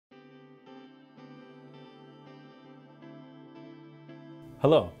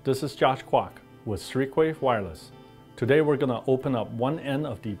Hello, this is Josh Kwok with Streakwave Wireless. Today we're going to open up one end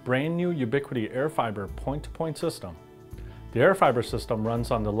of the brand new Ubiquiti AirFiber point-to-point system. The AirFiber system runs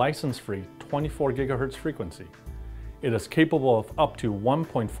on the license-free 24 GHz frequency. It is capable of up to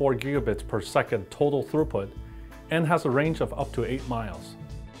 1.4 gigabits per second total throughput and has a range of up to 8 miles.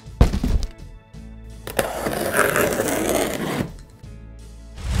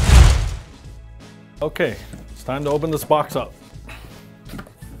 Okay, it's time to open this box up.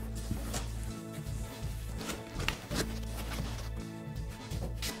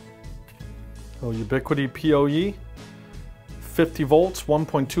 So Ubiquiti PoE, 50 volts,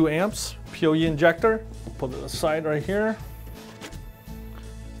 1.2 amps, PoE injector. Put it aside right here.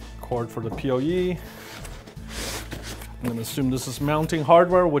 Cord for the PoE. I'm going to assume this is mounting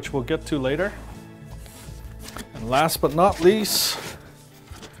hardware, which we'll get to later. And last but not least,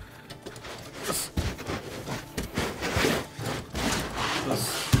 this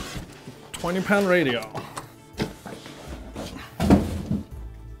 20-pound radio.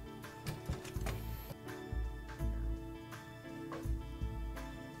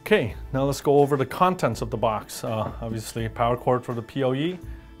 Okay, now let's go over the contents of the box. Obviously, power cord for the PoE.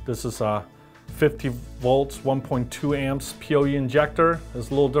 This is a 50 volts, 1.2 amps PoE injector. It's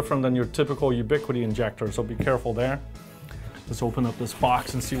a little different than your typical Ubiquiti injector, so be careful there. Let's open up this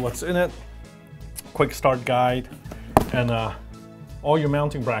box and see what's in it. Quick start guide, and all your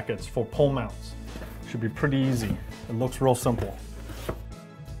mounting brackets for pole mounts. Should be pretty easy. It looks real simple.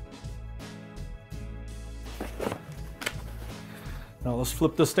 Now let's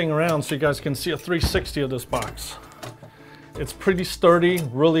flip this thing around so you guys can see a 360 of this box. It's pretty sturdy,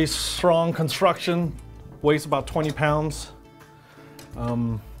 really strong construction, weighs about 20 pounds.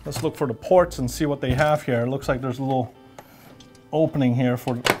 Let's look for the ports and see what they have here. It looks like there's a little opening here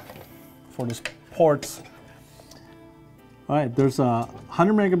for these ports. All right, there's a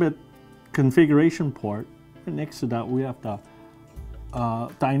 100 megabit configuration port. Right next to that we have the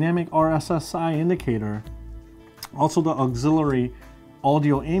dynamic RSSI indicator, also the auxiliary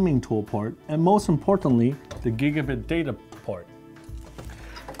audio aiming tool port, and most importantly, the gigabit data port.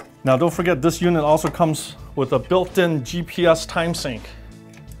 Now don't forget, this unit also comes with a built-in GPS time sync.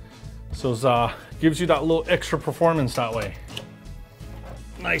 So it gives you that little extra performance that way.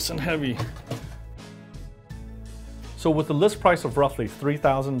 Nice and heavy. So with the list price of roughly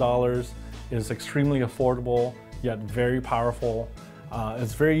 $3,000, it is extremely affordable, yet very powerful.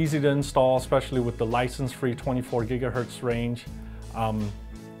 It's very easy to install, especially with the license-free 24 gigahertz range.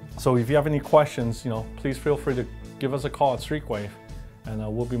 So if you have any questions, please feel free to give us a call at Streakwave, and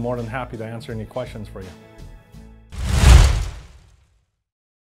we'll be more than happy to answer any questions for you.